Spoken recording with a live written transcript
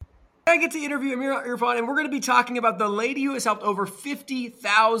I get to interview Amira Irfan, and we're going to be talking about the lady who has helped over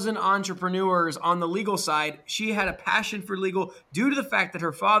 50,000 entrepreneurs on the legal side. She had a passion for legal due to the fact that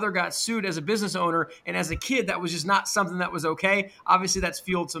her father got sued as a business owner, and as a kid, that was just not something that was okay. Obviously, that's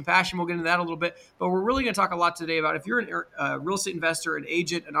fueled some passion. We'll get into that a little bit, but we're really going to talk a lot today about if you're a real estate investor, an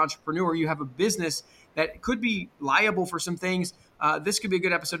agent, an entrepreneur, you have a business that could be liable for some things. This could be a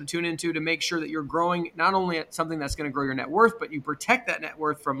good episode to tune into to make sure that you're growing not only at something that's going to grow your net worth, but you protect that net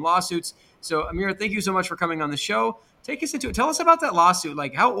worth from lawsuits. So Amira, thank you so much for coming on the show. Take us into it. Tell us about that lawsuit.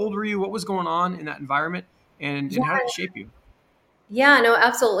 Like, how old were you? What was going on in that environment? And how did it shape you? Yeah, no,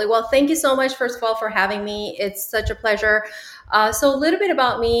 absolutely. Well, thank you so much, first of all, for having me. It's such a pleasure. So a little bit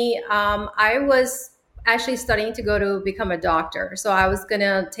about me. I was actually studying to go to become a doctor. So I was going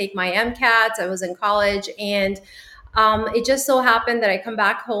to take my MCATs. I was in college, and it just so happened that I come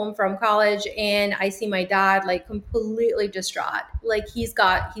back home from college and I see my dad like completely distraught. Like he's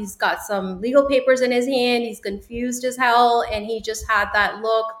got some legal papers in his hand. He's confused as hell. And he just had that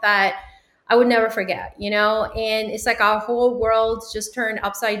look that I would never forget, and it's like our whole world just turned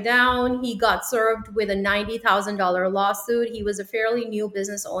upside down. He got served with a $90,000 lawsuit. He was a fairly new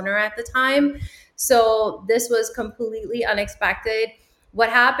business owner at the time. So this was completely unexpected. What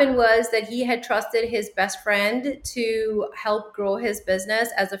happened was that he had trusted his best friend to help grow his business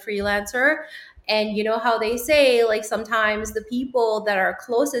as a freelancer. And you know how they say, like, sometimes the people that are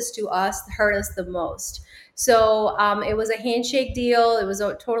closest to us hurt us the most. So it was a handshake deal. It was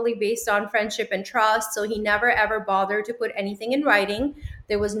totally based on friendship and trust. So he never, ever bothered to put anything in writing.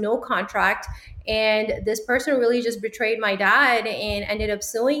 There was no contract. And this person really just betrayed my dad and ended up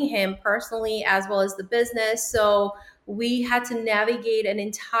suing him personally as well as the business. So we had to navigate an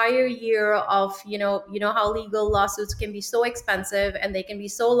entire year of, you know how legal lawsuits can be so expensive and they can be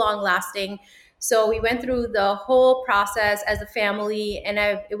so long lasting. So we went through the whole process as a family, and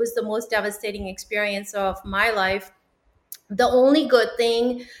it was the most devastating experience of my life. The only good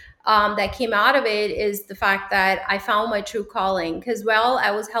thing that came out of it is the fact that I found my true calling, because while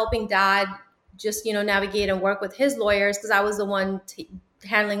I was helping dad just, navigate and work with his lawyers, because I was the one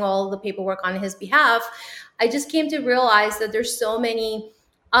handling all the paperwork on his behalf, I just came to realize that there's so many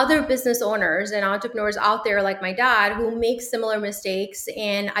other business owners and entrepreneurs out there like my dad who make similar mistakes.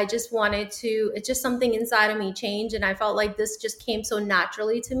 And I just it's just something inside of me changed. And I felt like this just came so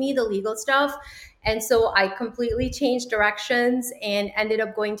naturally to me, the legal stuff. And so I completely changed directions and ended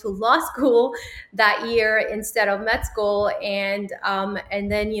up going to law school that year instead of med school. And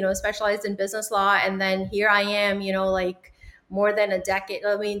then, specialized in business law. And then here I am, like more than a decade.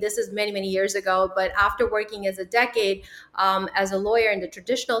 I mean, this is many, many years ago, but after working as a decade as a lawyer in the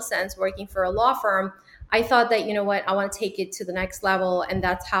traditional sense, working for a law firm, I thought that, I want to take it to the next level. And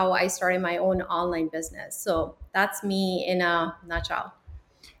that's how I started my own online business. So that's me in a nutshell.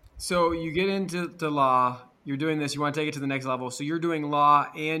 So you get into the law, you're doing this, you want to take it to the next level. So you're doing law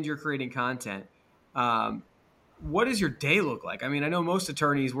and you're creating content. What does your day look like? I mean, I know most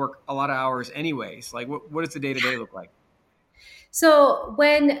attorneys work a lot of hours anyways. Like what does the day-to-day look like? So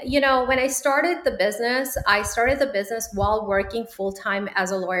when I started the business, while working full time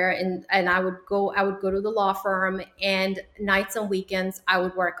as a lawyer, and I would go to the law firm, and nights and weekends I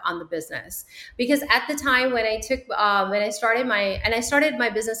would work on the business, because at the time when I started my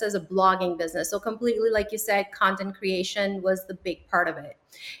business as a blogging business, so completely, like you said, content creation was the big part of it.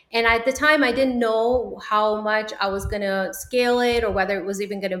 And at the time, I didn't know how much I was going to scale it, or whether it was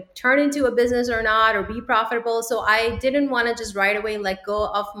even going to turn into a business or not, or be profitable. So I didn't want to just right away let go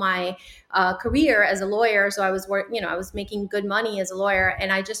of my career as a lawyer. So I was making good money as a lawyer,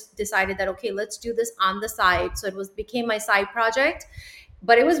 and I just decided that, okay, let's do this on the side. So it became my side project,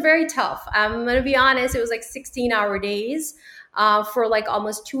 but it was very tough. I'm going to be honest. It was like 16-hour days for like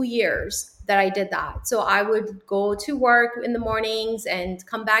almost 2 years that I did that. So I would go to work in the mornings and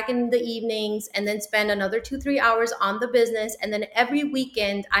come back in the evenings, and then spend another 2-3 hours on the business. And then every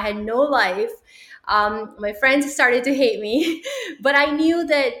weekend I had no life. My friends started to hate me, but I knew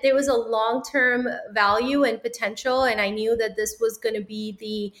that there was a long-term value and potential. And I knew that this was going to be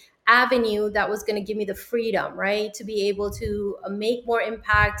the avenue that was going to give me the freedom, right? To be able to make more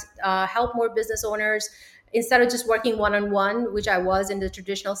impact, help more business owners, instead of just working one-on-one, which I was in the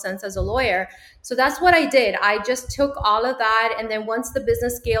traditional sense as a lawyer. So that's what I did. I just took all of that. And then once the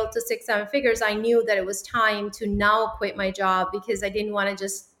business scaled to 6-7 figures, I knew that it was time to now quit my job, because I didn't want to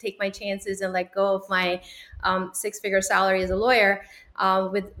just take my chances and let go of my 6-figure salary as a lawyer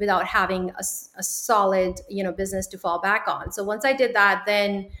without having a solid, business to fall back on. So once I did that,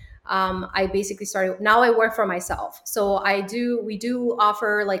 then I basically started, now I work for myself. So we do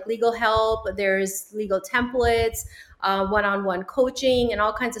offer like legal help. There's legal templates. one-on-one coaching and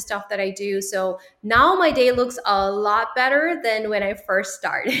all kinds of stuff that I do. So now my day looks a lot better than when I first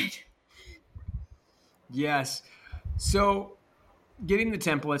started. Yes. So getting the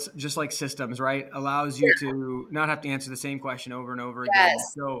templates, just like systems, right, allows you to not have to answer the same question over and over again.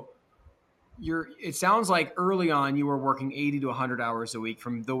 Yes. So it sounds like early on you were working 80 to 100 hours a week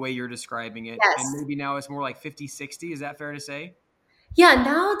from the way you're describing it. And Yes. maybe now it's more like 50, 60. Is that fair to say? Yeah,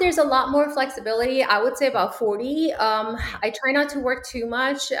 now there's a lot more flexibility. I would say about 40. Yeah. I try not to work too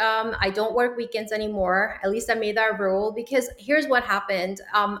much. I don't work weekends anymore. At least I made that rule because here's what happened.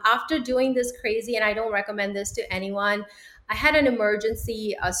 After doing this crazy, and I don't recommend this to anyone, I had an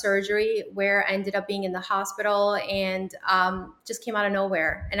emergency surgery where I ended up being in the hospital and just came out of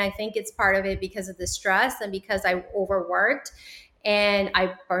nowhere. And I think it's part of it because of the stress and because I overworked and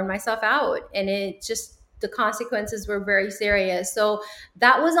I burned myself out. And it just, the consequences were very serious. So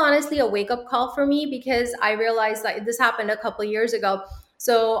that was honestly a wake up call for me because I realized that this happened a couple of years ago.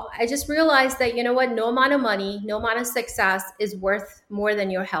 So I just realized that, you know what, no amount of money, no amount of success is worth more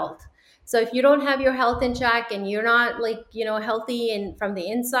than your health. So if you don't have your health in check and you're not like, healthy and from the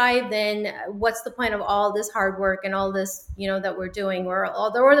inside, then what's the point of all this hard work and all this, that we're doing or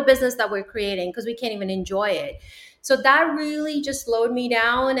the business that we're creating because we can't even enjoy it. So that really just slowed me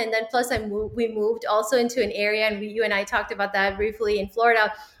down. And then plus we moved also into an area and you and I talked about that briefly in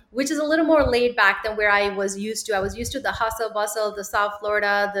Florida, which is a little more laid back than where I was used to. I was used to the hustle bustle of the South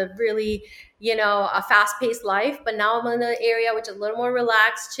Florida, the really, a fast paced life. But now I'm in an area which is a little more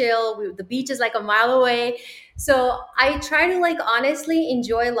relaxed, chill. The beach is like a mile away. So I try to like honestly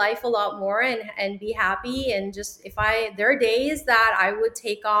enjoy life a lot more and be happy. And just there are days that I would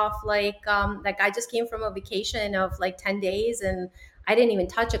take off like I just came from a vacation of like 10 days and I didn't even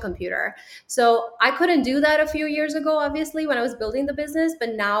touch a computer. So I couldn't do that a few years ago, obviously, when I was building the business.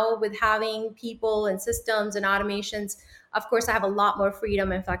 But now with having people and systems and automations, of course, I have a lot more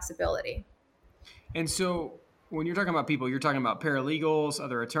freedom and flexibility. And so when you're talking about people, you're talking about paralegals,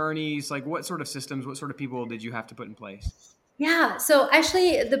 other attorneys, like what sort of systems, what sort of people did you have to put in place? Yeah. So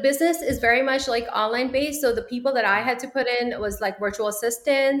actually, the business is very much like online based. So the people that I had to put in was like virtual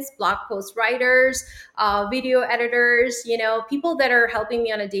assistants, blog post writers, video editors, people that are helping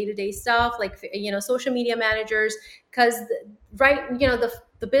me on a day to day stuff, like, social media managers. Because, right,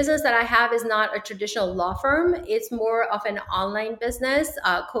 the business that I have is not a traditional law firm. It's more of an online business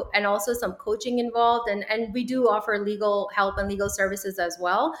and also some coaching involved. And we do offer legal help and legal services as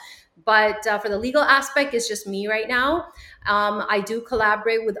well. But for the legal aspect, it's just me right now. I do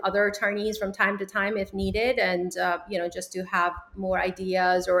collaborate with other attorneys from time to time if needed, and just to have more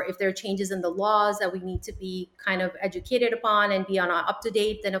ideas, or if there are changes in the laws that we need to be kind of educated upon and be on up to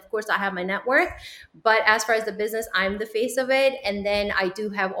date. Then of course I have my network. But as far as the business, I'm the face of it, and then I do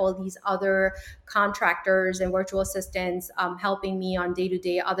have all these other contractors and virtual assistants helping me on day to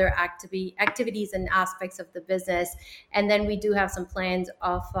day other activities and aspects of the business. And then we do have some plans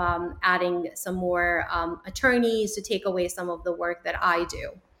of adding some more attorneys to take away some of the work that I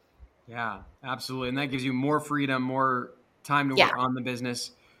do. Yeah, absolutely. And that gives you more freedom, more time to Yeah. work on the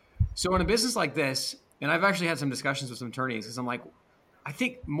business. So in a business like this, and I've actually had some discussions with some attorneys because I'm like, I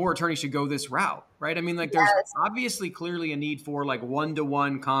think more attorneys should go this route, right? I mean, like there's Yes. obviously clearly a need for like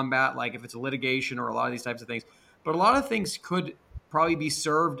one-to-one combat, like if it's a litigation or a lot of these types of things, but a lot of things could probably be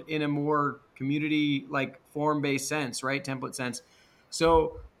served in a more community, like form-based sense, right? Template sense.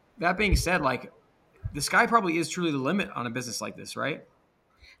 So that being said, like the sky probably is truly the limit on a business like this, right?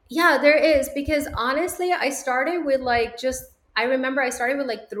 Yeah, there is, because honestly, I remember I started with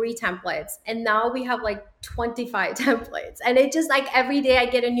like 3 templates and now we have like 25 templates. And it just like every day I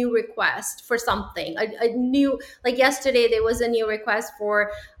get a new request for something, a new, like yesterday, there was a new request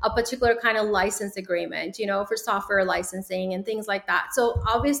for a particular kind of license agreement, for software licensing and things like that. So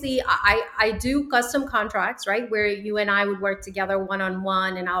obviously I do custom contracts, right? Where you and I would work together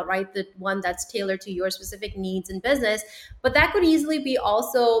one-on-one and I'll write the one that's tailored to your specific needs and business. But that could easily be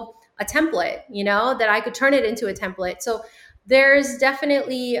also a template, that I could turn it into a template. So there's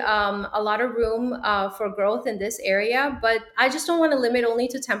definitely a lot of room for growth in this area, but I just don't want to limit only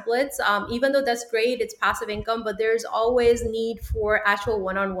to templates. Even though that's great, it's passive income, but there's always need for actual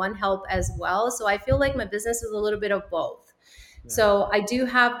one-on-one help as well. So I feel like my business is a little bit of both. Yeah. So I do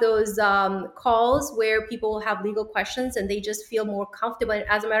have those calls where people have legal questions and they just feel more comfortable. And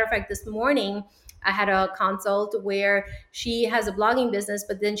as a matter of fact, this morning, I had a consult where she has a blogging business,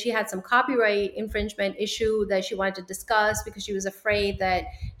 but then she had some copyright infringement issue that she wanted to discuss because she was afraid that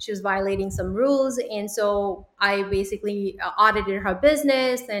she was violating some rules. And so I basically audited her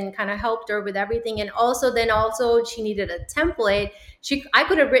business and kind of helped her with everything. And also she needed a template. I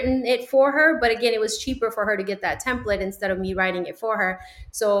could have written it for her, but again, it was cheaper for her to get that template instead of me writing it for her.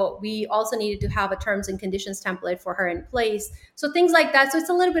 So we also needed to have a terms and conditions template for her in place. So things like that. So it's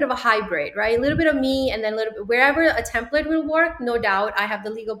a little bit of a hybrid, right? A little bit of me, and then a little bit wherever a template will work. No doubt, I have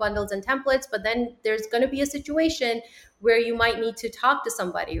the legal bundles and templates, but then there's going to be a situation where you might need to talk to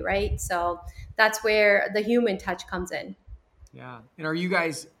somebody, right? So that's where the human touch comes in. Yeah. And are you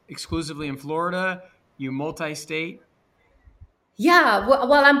guys exclusively in Florida? You multi-state? Yeah,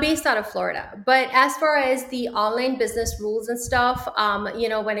 well, I'm based out of Florida, but as far as the online business rules and stuff,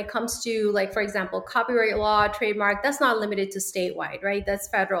 when it comes to, like, for example, copyright law, trademark, that's not limited to statewide, right? That's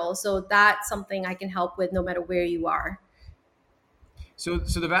federal. So that's something I can help with no matter where you are. So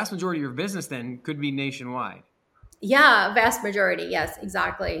the vast majority of your business then could be nationwide. Yeah, vast majority. Yes,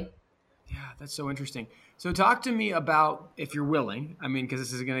 exactly. Yeah, that's so interesting. So talk to me about, if you're willing, I mean, because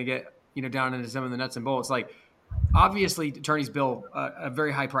this is going to get, down into some of the nuts and bolts. Like, obviously, attorneys bill a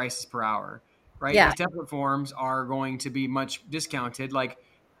very high prices per hour, right? Yeah. These template forms are going to be much discounted. Like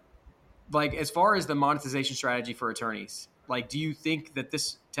as far as the monetization strategy for attorneys, like, do you think that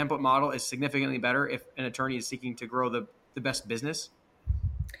this template model is significantly better if an attorney is seeking to grow the best business?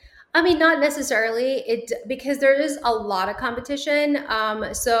 I mean, not necessarily. It because there is a lot of competition.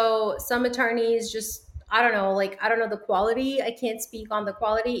 So some attorneys just, I don't know, like, I don't know the quality. I can't speak on the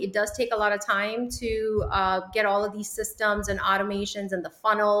quality. It does take a lot of time to get all of these systems and automations and the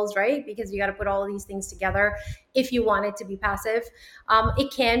funnels, right? Because you got to put all of these things together if you want it to be passive.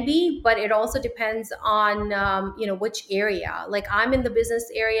 It can be, but it also depends on which area. Like, I'm in the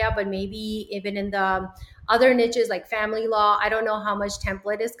business area, but maybe even in the other niches like family law, I don't know how much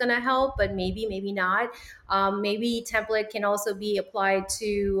template is going to help, but maybe not. Maybe template can also be applied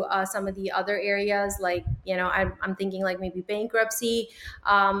to some of the other areas, like, I'm thinking like maybe bankruptcy.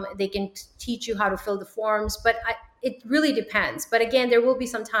 They can teach you how to fill the forms, but it really depends. But again, there will be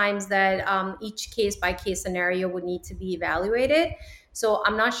some times that each case by case scenario would need to be evaluated. So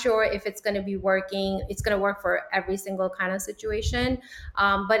I'm not sure if it's going to be working. It's going to work for every single kind of situation.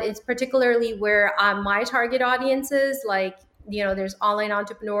 But it's particularly where my target audience is, like, there's online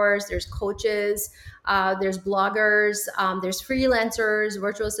entrepreneurs, there's coaches, there's bloggers, there's freelancers,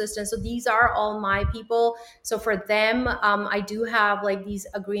 virtual assistants. So these are all my people. So for them, I do have like these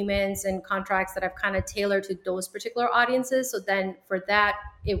agreements and contracts that I've kind of tailored to those particular audiences. So then for that,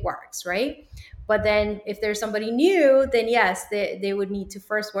 it works, right? But then if there's somebody new, then yes, they would need to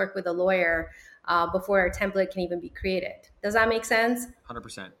first work with a lawyer before a template can even be created. Does that make sense?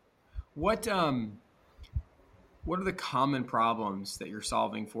 100%. What are the common problems that you're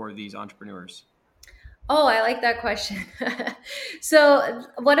solving for these entrepreneurs? Oh, I like that question. So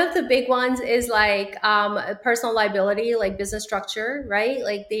one of the big ones is like personal liability, like business structure, right?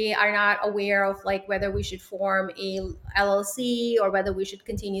 Like they are not aware of like whether we should form a LLC or whether we should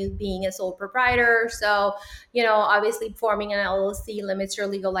continue being a sole proprietor. So, obviously forming an LLC limits your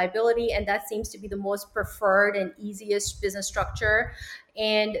legal liability, and that seems to be the most preferred and easiest business structure.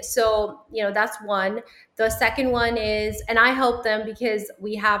 And so, that's one. The second one is, and I help them because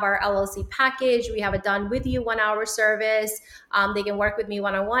we have our LLC package. We have a done with you 1 hour service. They can work with me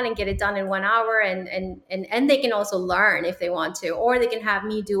one-on-one and get it done in 1 hour. And they can also learn if they want to, or they can have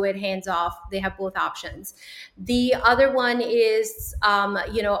me do it hands off. They have both options. The other one is,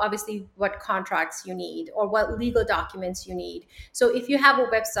 obviously what contracts you need or what legal documents you need. So if you have a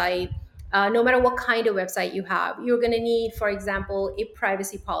website, no matter what kind of website you have, you're going to need, for example, a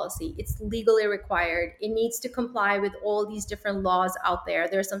privacy policy. It's legally required. It needs to comply with all these different laws out there.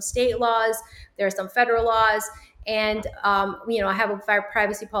 There are some state laws, there are some federal laws, and I have a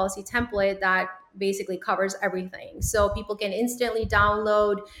privacy policy template that basically covers everything. So people can instantly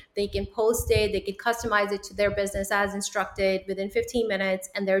download, they can post it, they can customize it to their business as instructed within 15 minutes,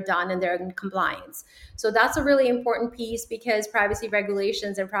 and they're done and they're in compliance. So that's a really important piece because privacy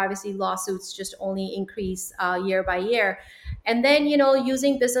regulations and privacy lawsuits just only increase year by year. And then,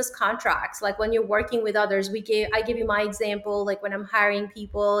 using business contracts, like when you're working with others, I give you my example, like when I'm hiring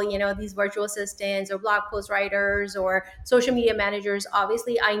people, these virtual assistants or blog post writers or social media managers,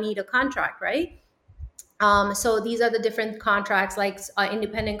 obviously I need a contract, right? So these are the different contracts, like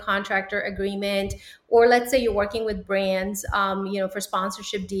independent contractor agreement, or let's say you're working with brands, for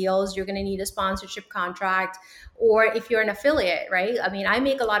sponsorship deals, you're going to need a sponsorship contract. Or if you're an affiliate, right? I mean, I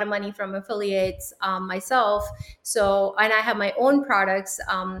make a lot of money from affiliates myself. So, and I have my own products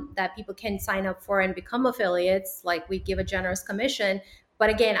that people can sign up for and become affiliates. Like we give a generous commission. But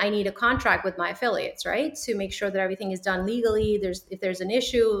again, I need a contract with my affiliates, right? To make sure that everything is done legally. If there's an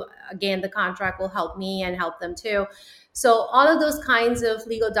issue, again, the contract will help me and help them too. So all of those kinds of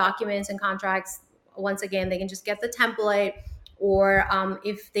legal documents and contracts, once again, they can just get the template. Or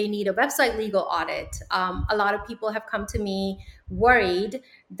if they need a website legal audit, a lot of people have come to me worried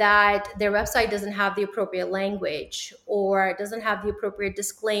that their website doesn't have the appropriate language, or doesn't have the appropriate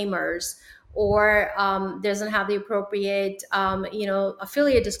disclaimers, or doesn't have the appropriate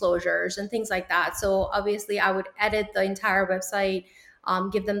affiliate disclosures and things like that. So obviously I would edit the entire website,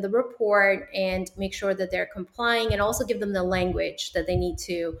 give them the report, and make sure that they're complying, and also give them the language that they need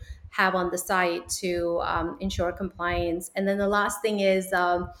to have on the site to ensure compliance. And then the last thing is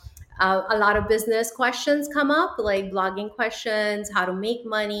a lot of business questions come up, like blogging questions, how to make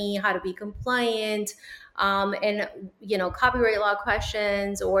money, how to be compliant, and copyright law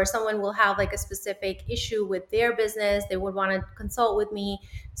questions, or someone will have like a specific issue with their business, they would want to consult with me.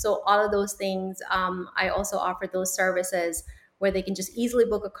 So all of those things, I also offer those services where they can just easily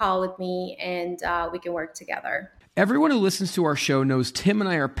book a call with me, and we can work together. Everyone who listens to our show knows Tim and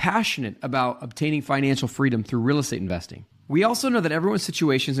I are passionate about obtaining financial freedom through real estate investing. We also know that everyone's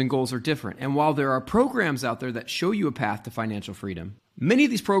situations and goals are different, and while there are programs out there that show you a path to financial freedom, many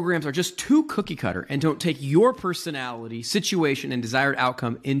of these programs are just too cookie cutter and don't take your personality, situation, and desired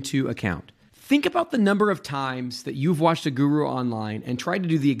outcome into account. Think about the number of times that you've watched a guru online and tried to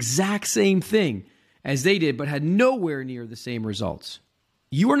do the exact same thing as they did, but had nowhere near the same results.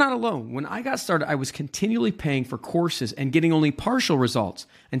 You are not alone. When I got started, I was continually paying for courses and getting only partial results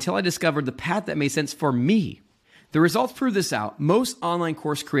until I discovered the path that made sense for me. The results prove this out. Most online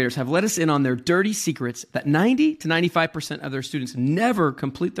course creators have let us in on their dirty secrets that 90 to 95% of their students never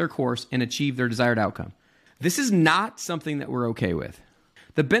complete their course and achieve their desired outcome. This is not something that we're okay with.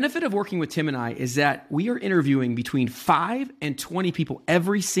 The benefit of working with Tim and I is that we are interviewing between 5 and 20 people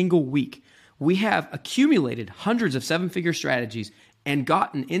every single week. We have accumulated hundreds of seven-figure strategies and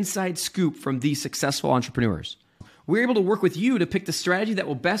got an inside scoop from these successful entrepreneurs. We're able to work with you to pick the strategy that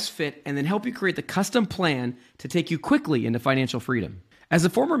will best fit and then help you create the custom plan to take you quickly into financial freedom. As a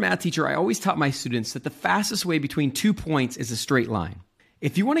former math teacher, I always taught my students that the fastest way between 2 points is a straight line.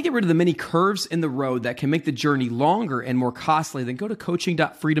 If you want to get rid of the many curves in the road that can make the journey longer and more costly, then go to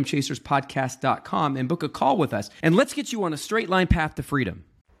coaching.freedomchaserspodcast.com and book a call with us, and let's get you on a straight line path to freedom.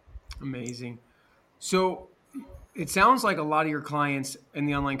 Amazing. So it sounds like a lot of your clients in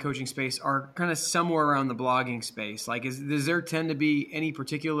the online coaching space are kind of somewhere around the blogging space. Like, does there tend to be any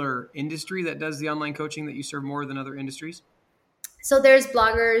particular industry that does the online coaching that you serve more than other industries? So there's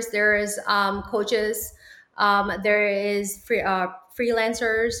bloggers, there's coaches, there is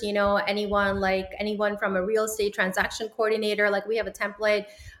freelancers, anyone from a real estate transaction coordinator. Like, we have a template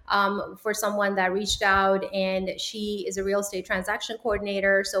for someone that reached out, and she is a real estate transaction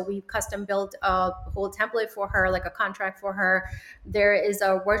coordinator. So we custom built a whole template for her, like a contract for her. There is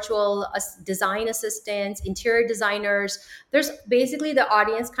a virtual design assistant, interior designers. There's basically, the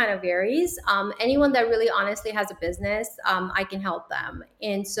audience kind of varies. Anyone that really honestly has a business, I can help them.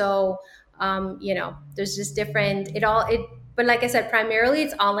 And so, there's just different, but like I said, primarily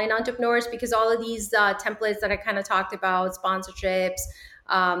it's online entrepreneurs, because all of these templates that I kind of talked about, sponsorships,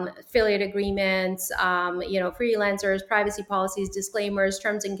 affiliate agreements, freelancers, privacy policies, disclaimers,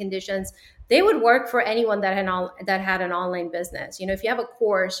 terms and conditions, they would work for anyone that had an online business. If you have a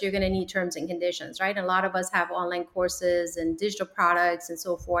course, you're going to need terms and conditions, right? And a lot of us have online courses and digital products and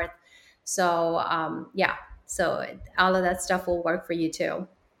so forth. So, so all of that stuff will work for you too.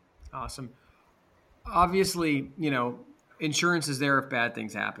 Awesome. Obviously, insurance is there if bad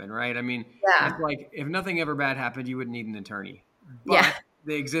things happen, right? I mean, It's like, if nothing ever bad happened, you wouldn't need an attorney. But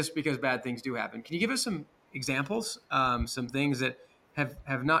they exist because bad things do happen. Can you give us some examples, some things that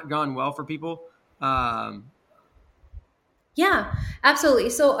have not gone well for people? Yeah, absolutely.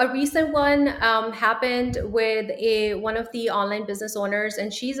 So a recent one happened with one of the online business owners,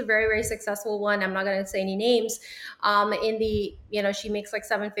 and she's a very, very successful one. I'm not going to say any names. She makes like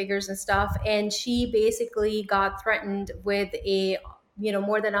 7 figures and stuff, and she basically got threatened with a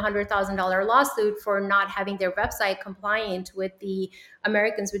more than $100,000 lawsuit for not having their website compliant with the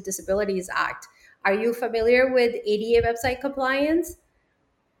Americans with Disabilities Act. Are you familiar with ADA website compliance?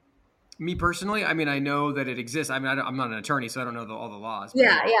 Me personally, I mean, I know that it exists. I mean, I'm not an attorney, so I don't know all the laws, but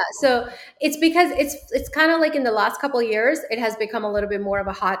Yeah, yeah. So it's because it's kind of like in the last couple of years, it has become a little bit more of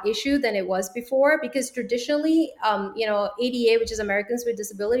a hot issue than it was before. Because traditionally, ADA, which is Americans with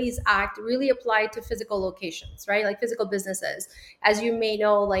Disabilities Act, really applied to physical locations, right? Like physical businesses. As you may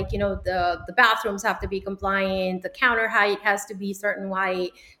know, like the bathrooms have to be compliant, the counter height has to be certain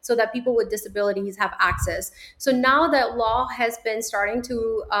height, so that people with disabilities have access. So now that law has been starting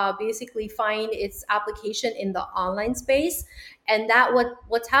to basically find its application in the online space, and that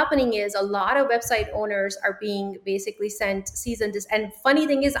what's happening is a lot of website owners are being basically sent cease and desist. And funny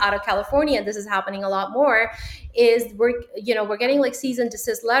thing is, out of California, this is happening a lot more. Is we're getting like cease and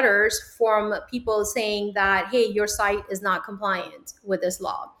desist letters from people saying that, hey, your site is not compliant with this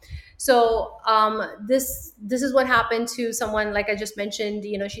law. So this is what happened to someone like I just mentioned.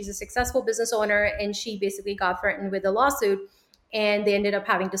 She's a successful business owner, and she basically got threatened with a lawsuit, and they ended up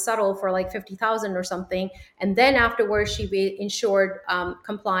having to settle for like 50,000 or something. And then afterwards, she ensured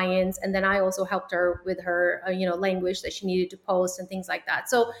compliance, and then I also helped her with her language that she needed to post and things like that.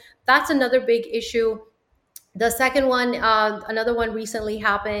 So that's another big issue. The second one, another one recently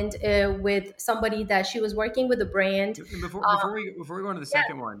happened with somebody that she was working with a brand. Before we go into the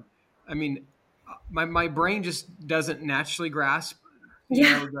second one, I mean, my brain just doesn't naturally grasp,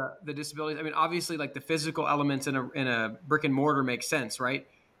 Yeah. the disabilities. I mean, obviously, like the physical elements in a brick and mortar make sense, right?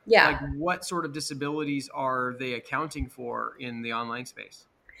 Like, Yeah. what sort of disabilities are they accounting for in the online space?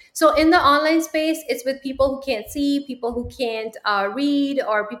 So in the online space, it's with people who can't see, people who can't read,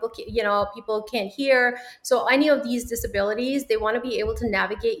 or people can't hear. So any of these disabilities, they want to be able to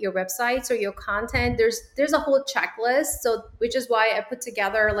navigate your websites or your content. There's a whole checklist. So which is why I put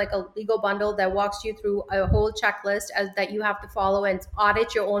together like a legal bundle that walks you through a whole checklist that you have to follow and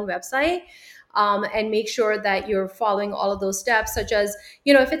audit your own website. And make sure that you're following all of those steps, such as,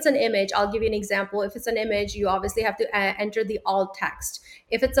 if it's an image, I'll give you an example. If it's an image, you obviously have to enter the alt text.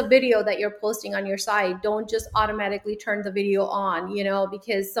 If it's a video that you're posting on your site, don't just automatically turn the video on,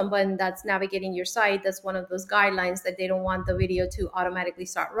 because someone that's navigating your site, that's one of those guidelines that they don't want the video to automatically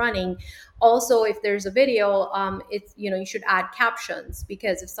start running. Also, if there's a video, it's, you should add captions,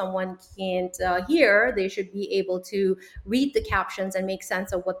 because if someone can't hear, they should be able to read the captions and make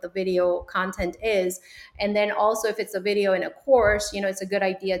sense of what the video content is. And then also, if it's a video in a course, it's a good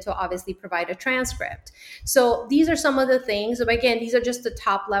idea to obviously provide a transcript. So these are some of the things. So again, these are just the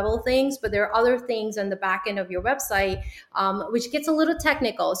top level things, but there are other things on the back end of your website, which gets a little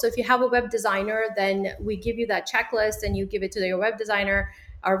technical. So if you have a web designer, then we give you that checklist and you give it to your web designer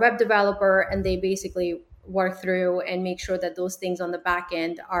or web developer, and they basically work through and make sure that those things on the back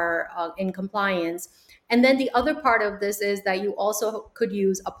end are in compliance. And then the other part of this is that you also could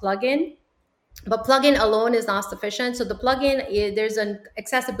use a plugin, but plugin alone is not sufficient. So the plugin, there's an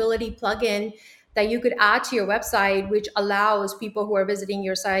accessibility plugin that you could add to your website, which allows people who are visiting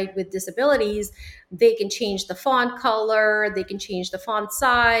your site with disabilities, they can change the font color, they can change the font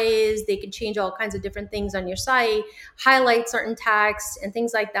size, they can change all kinds of different things on your site, highlight certain text and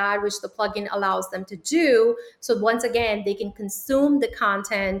things like that, which the plugin allows them to do. So once again, they can consume the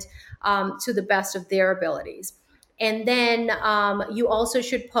content to the best of their abilities. And then you also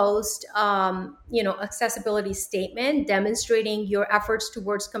should post, accessibility statement demonstrating your efforts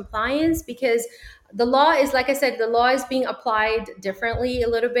towards compliance, because the law is, like I said, the law is being applied differently a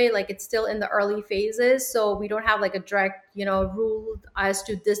little bit. Like it's still in the early phases, so we don't have like a direct, rule as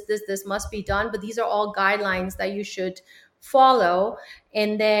to this must be done. But these are all guidelines that you should follow,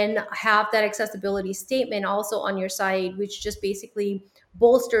 and then have that accessibility statement also on your site, which just basically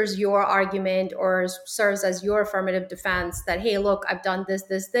bolsters your argument or serves as your affirmative defense that, hey, look, I've done this,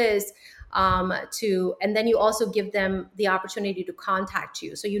 and then you also give them the opportunity to contact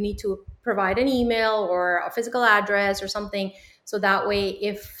you. So you need to provide an email or a physical address or something. So that way,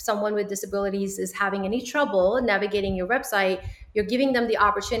 if someone with disabilities is having any trouble navigating your website, you're giving them the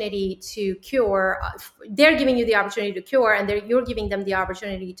opportunity to cure. They're giving you the opportunity to cure, and you're giving them the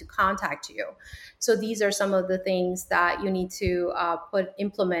opportunity to contact you. So these are some of the things that you need to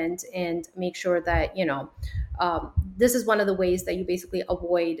implement and make sure that, this is one of the ways that you basically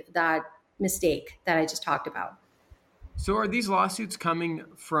avoid that mistake that I just talked about. So are these lawsuits coming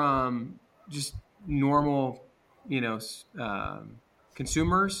from just normal,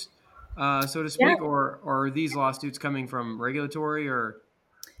 consumers, so to Yeah. speak, or are these lawsuits coming from regulatory or?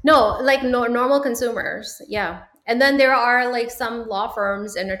 No, like normal consumers. Yeah. And then there are like some law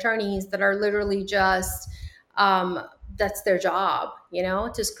firms and attorneys that are literally just, that's their job,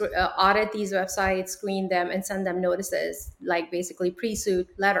 to audit these websites, screen them, and send them notices, like basically pre-suit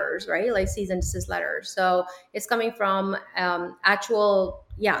letters, right? Like cease and desist letters. So it's coming from actual,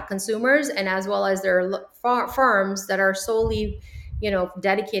 consumers, and as well as their firms that are solely,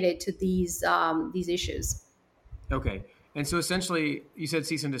 dedicated to these issues. Okay. And so essentially, you said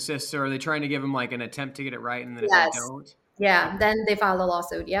cease and desist. So are they trying to give them like an attempt to get it right, and then if they Yes. don't, Yeah. okay, Then they filed a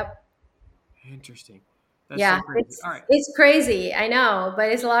lawsuit. Yep. interesting. That's so Yeah. crazy. All right. It's crazy. I know, but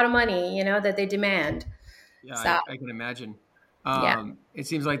it's a lot of money, that they demand. Yeah, So I can imagine. yeah. It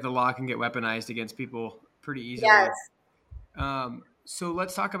seems like the law can get weaponized against people pretty Yes. easily. So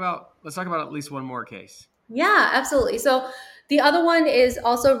let's talk about at least one more case. Yeah, absolutely. So the other one is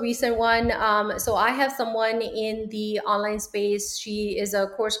also a recent one. So I have someone in the online space. She is a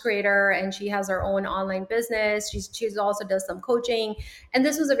course creator and she has her own online business. She's also does some coaching. And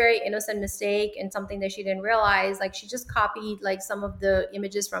this was a very innocent mistake and something that she didn't realize. Like she just copied like some of the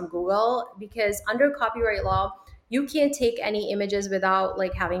images from Google, because under copyright law, you can't take any images without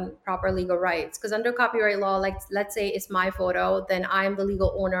like having proper legal rights, because under copyright law, like let's say it's my photo, then I'm the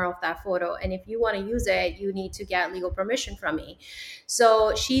legal owner of that photo, and if you want to use it, you need to get legal permission from me.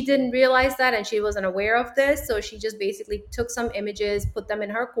 So she didn't realize that, and she wasn't aware of this, so she just basically took some images, put them in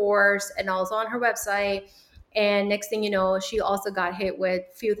her course and also on her website. And next thing you know, she also got hit with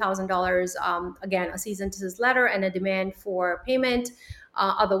a few $1,000s, again, a cease and desist letter and a demand for payment.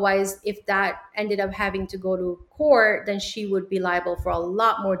 Otherwise, if that ended up having to go to court, then she would be liable for a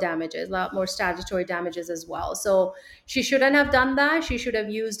lot more damages, a lot more statutory damages as well. So she shouldn't have done that. She should have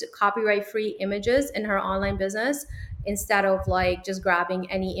used copyright free images in her online business instead of like just grabbing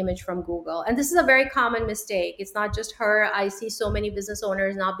any image from Google. And this is a very common mistake. It's not just her. I see so many business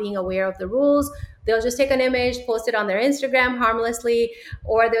owners not being aware of the rules. They'll just take an image, post it on their Instagram harmlessly,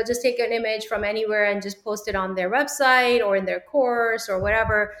 or they'll just take an image from anywhere and just post it on their website or in their course or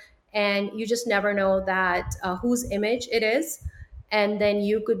whatever. And you just never know that whose image it is. And then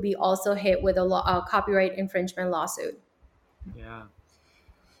you could be also hit with a copyright infringement lawsuit. Yeah.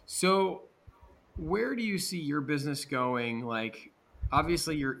 So where do you see your business going? Like,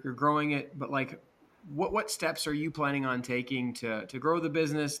 obviously you're growing it, but like, what steps are you planning on taking to grow the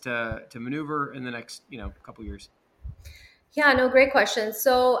business, to maneuver in the next couple years? Yeah, no, great question.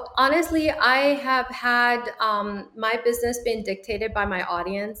 So honestly, I have had my business been dictated by my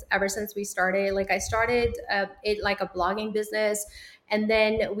audience ever since we started. Like I started it like a blogging business, and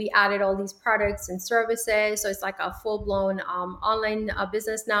then we added all these products and services. So it's like a full blown online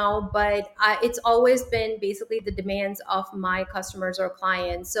business now. But it's always been basically the demands of my customers or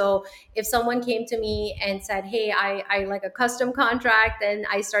clients. So if someone came to me and said, "Hey, I like a custom contract," then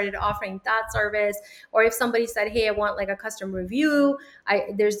I started offering that service. Or if somebody said, "Hey, I want like a custom review,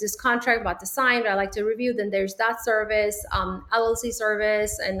 there's this contract about to sign, but I like to review," then there's that service, LLC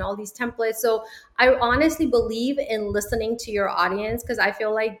service, and all these templates. So I honestly believe in listening to your audience, because I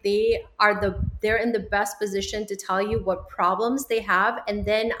feel like they're in the best position to tell you what problems they have, and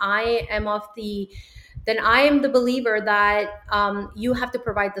then I am the believer that you have to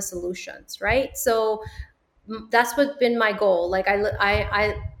provide the solutions, right? So that's what's been my goal. Like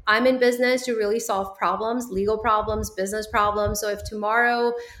I'm in business to really solve problems, legal problems, business problems. So if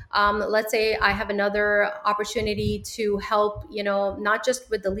tomorrow, let's say I have another opportunity to help, not just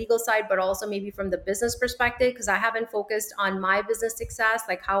with the legal side, but also maybe from the business perspective, because I haven't focused on my business success,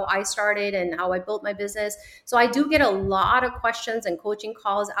 like how I started and how I built my business. So I do get a lot of questions and coaching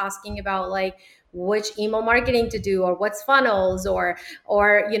calls asking about like which email marketing to do, or what's funnels, or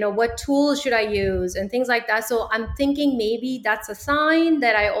what tools should I use and things like that. So I'm thinking maybe that's a sign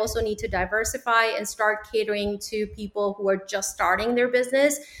that I also need to diversify and start catering to people who are just starting their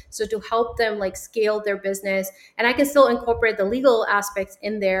business, so to help them like scale their business. And I can still incorporate the legal aspects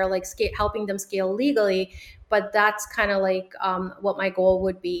in there, like helping them scale legally. But that's kind of like what my goal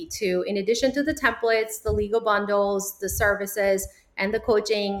would be, to, in addition to the templates, the legal bundles, the services, and the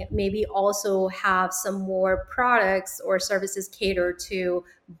coaching, maybe also have some more products or services catered to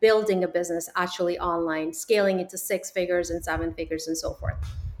building a business actually online, scaling it to 6 figures and 7 figures and so forth.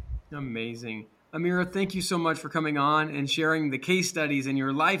 Amazing. Amira, thank you so much for coming on and sharing the case studies and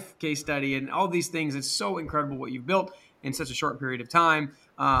your life case study and all these things. It's so incredible what you've built in such a short period of time.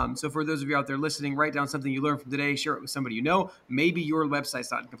 So for those of you out there listening, write down something you learned from today, share it with somebody you know. Maybe your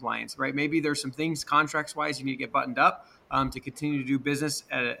website's not in compliance, right? Maybe there's some things contracts-wise you need to get buttoned up to continue to do business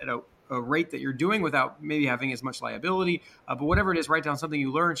at a rate that you're doing without maybe having as much liability. But whatever it is, write down something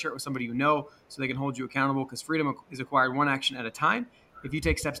you learned, share it with somebody you know so they can hold you accountable, because freedom is acquired one action at a time. If you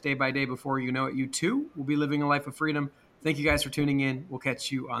take steps day by day, before you know it, you too will be living a life of freedom. Thank you guys for tuning in. We'll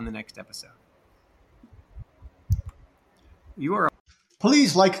catch you on the next episode. You are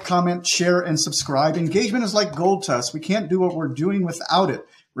Please like, comment, share, and subscribe. Engagement is like gold to us. We can't do what we're doing without it.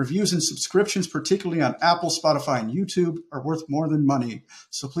 Reviews and subscriptions, particularly on Apple, Spotify, and YouTube, are worth more than money.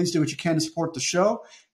 So please do what you can to support the show.